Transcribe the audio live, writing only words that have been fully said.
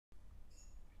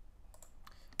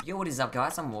Yo, what is up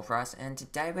guys, I'm Warprice, and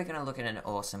today we're going to look at an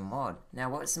awesome mod. Now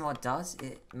what this mod does,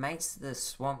 it makes the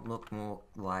swamp look more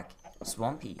like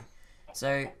swampy.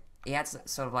 So it adds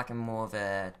sort of like a more of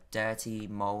a dirty,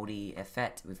 moldy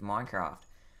effect with Minecraft.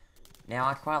 Now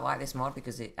I quite like this mod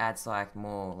because it adds like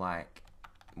more like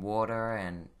water,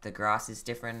 and the grass is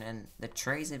different, and the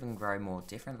trees even grow more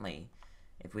differently.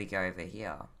 If we go over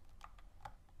here.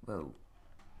 Whoa.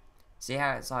 See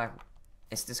how it's like,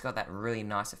 it's just got that really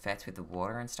nice effect with the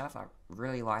water and stuff. I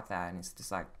really like that, and it's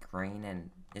just like green, and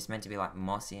it's meant to be like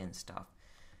mossy and stuff.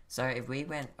 So if we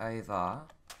went over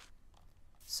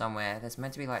somewhere, there's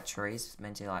meant to be like trees,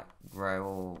 meant to like grow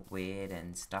all weird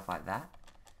and stuff like that.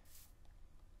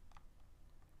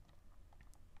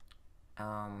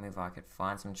 If I could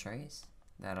find some trees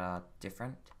that are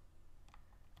different.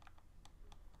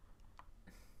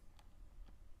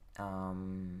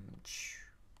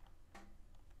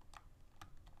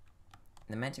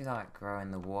 They're meant to like grow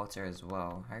in the water as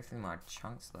well. Hopefully my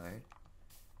chunks load.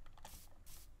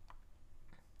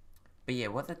 But yeah,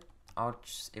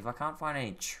 if I can't find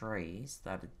any trees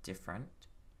that are different,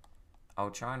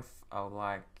 I'll show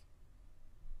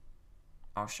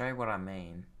you what I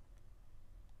mean.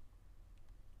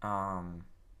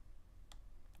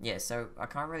 Yeah, so I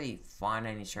can't really find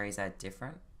any trees that are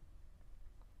different.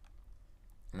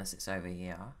 Unless it's over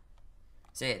here.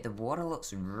 So yeah, the water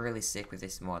looks really sick with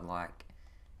this mod. Like,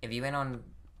 if you went on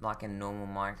like a normal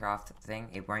Minecraft thing,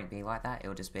 it won't be like that.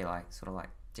 It'll just be like sort of like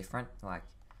different. Like,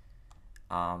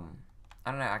 I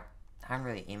don't know. I haven't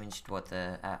really imaged what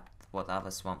the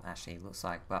other swamp actually looks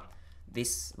like, but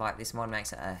this mod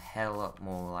makes it a hell lot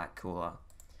more like cooler.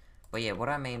 But yeah, what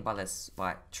I mean by this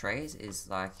like trees is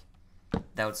like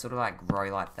they would sort of like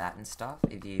grow like that and stuff,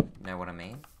 if you know what I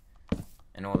mean,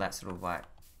 and all that sort of like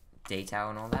detail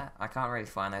and all that. I can't really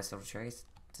find those sort of trees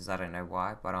because I don't know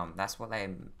why, but that's what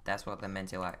they're meant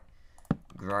to like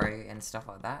grow and stuff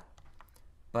like that.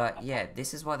 But yeah,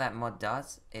 this is what that mod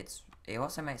does. It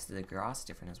also makes the grass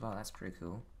different as well. That's pretty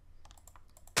cool.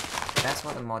 That's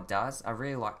what the mod does. I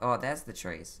really like. Oh, there's the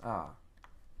trees. Oh,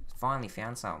 finally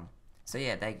found some. So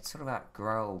yeah, they sort of like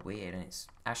grow all weird, and it's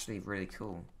actually really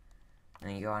cool.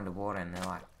 And you go underwater, and they're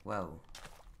like, whoa.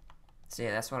 So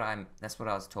yeah, that's what I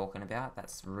was talking about.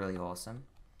 That's really awesome.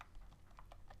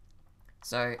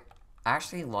 So I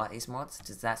actually like these mods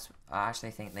because I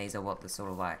actually think these are what the sort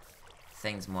of like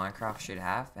things Minecraft should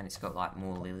have, and it's got like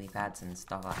more lily pads and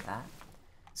stuff like that.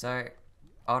 So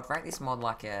I would rate this mod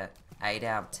like a 8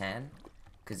 out of 10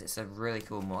 because it's a really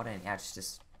cool mod, and it adds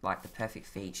just like the perfect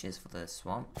features for the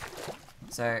swamp.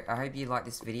 So I hope you like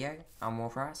this video. I'm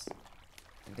Warprice,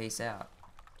 and peace out.